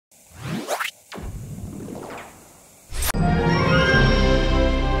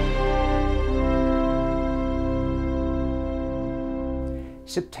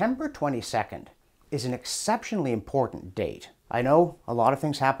September 22nd is an exceptionally important date. I know a lot of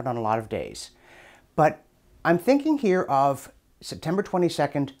things happen on a lot of days, but I'm thinking here of September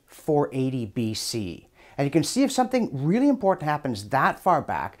 22nd, 480 BC. And you can see if something really important happens that far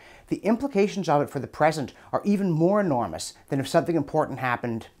back, the implications of it for the present are even more enormous than if something important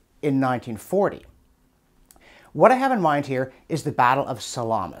happened in 1940. What I have in mind here is the Battle of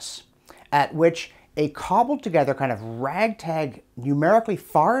Salamis, at which a cobbled together kind of ragtag, numerically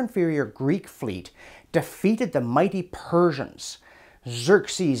far inferior Greek fleet defeated the mighty Persians.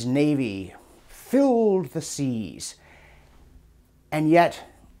 Xerxes' navy filled the seas. And yet,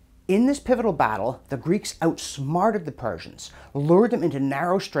 in this pivotal battle, the Greeks outsmarted the Persians, lured them into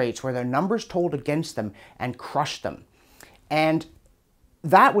narrow straits where their numbers told against them, and crushed them. And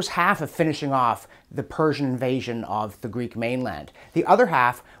that was half of finishing off the Persian invasion of the Greek mainland. The other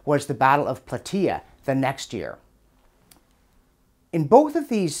half was the Battle of Plataea the next year. In both of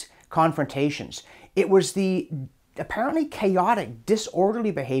these confrontations, it was the apparently chaotic,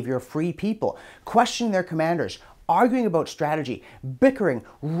 disorderly behavior of free people, questioning their commanders, arguing about strategy, bickering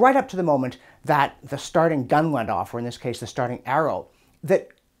right up to the moment that the starting gun went off, or in this case, the starting arrow, that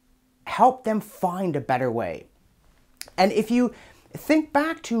helped them find a better way. And if you think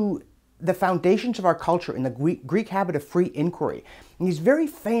back to the foundations of our culture in the Greek habit of free inquiry, and these very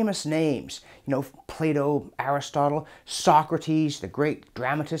famous names, you know, Plato, Aristotle, Socrates, the great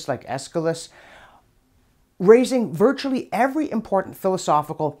dramatists like Aeschylus, raising virtually every important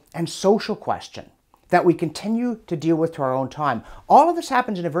philosophical and social question that we continue to deal with to our own time. All of this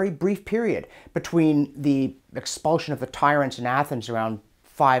happens in a very brief period between the expulsion of the tyrants in Athens around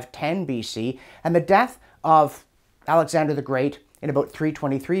 510 BC and the death of Alexander the Great in about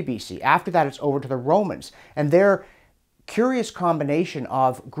 323 BC. After that, it's over to the Romans and their curious combination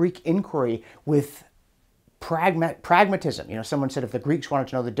of Greek inquiry with pragmatism. You know, someone said if the Greeks wanted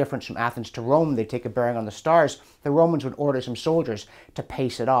to know the difference from Athens to Rome, they'd take a bearing on the stars. The Romans would order some soldiers to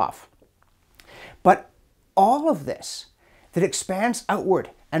pace it off. But all of this that expands outward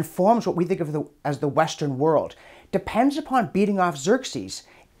and forms what we think of as the Western world depends upon beating off Xerxes,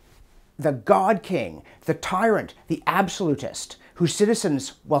 the god king, the tyrant, the absolutist, whose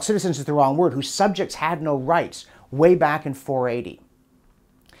citizens, well, citizens is the wrong word, whose subjects had no rights way back in 480.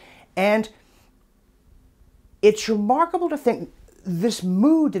 And it's remarkable to think this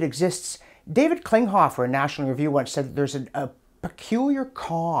mood that exists. David Klinghoffer in National Review once said that there's a peculiar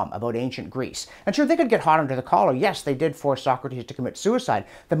calm about ancient Greece. And sure, they could get hot under the collar. Yes, they did force Socrates to commit suicide.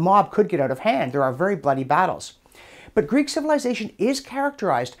 The mob could get out of hand. There are very bloody battles. But Greek civilization is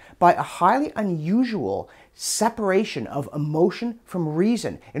characterized by a highly unusual separation of emotion from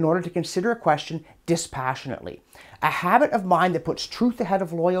reason in order to consider a question dispassionately. A habit of mind that puts truth ahead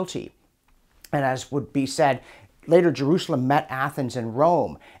of loyalty. And as would be said, later Jerusalem met Athens and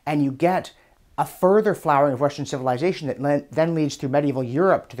Rome, and you get a further flowering of Western civilization that then leads through medieval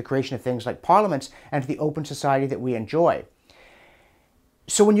Europe to the creation of things like parliaments and to the open society that we enjoy.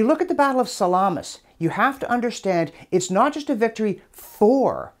 So when you look at the Battle of Salamis, you have to understand it's not just a victory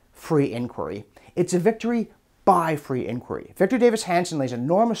for free inquiry, it's a victory by free inquiry. Victor Davis Hanson lays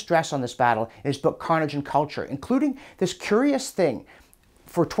enormous stress on this battle in his book Carnage and Culture, including this curious thing.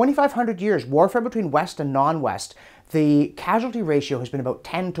 For 2,500 years, warfare between West and non-West, the casualty ratio has been about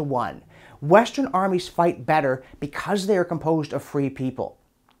 10 to 1. Western armies fight better because they are composed of free people.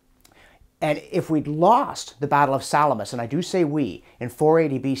 And if we'd lost the Battle of Salamis, and I do say we, in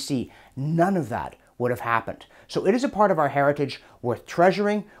 480 BC, none of that would have happened. So it is a part of our heritage worth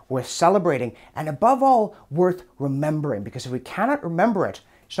treasuring, worth celebrating, and above all, worth remembering. Because if we cannot remember it,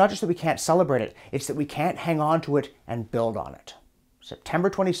 it's not just that we can't celebrate it, it's that we can't hang on to it and build on it. September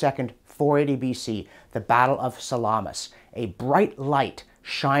 22nd, 480 BC, the Battle of Salamis, a bright light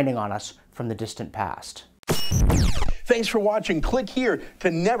shining on us from the distant past. Thanks for watching. Click here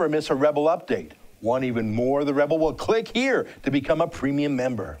to never miss a Rebel update. Want even more of the Rebel? Well, click here to become a premium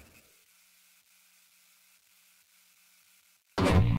member.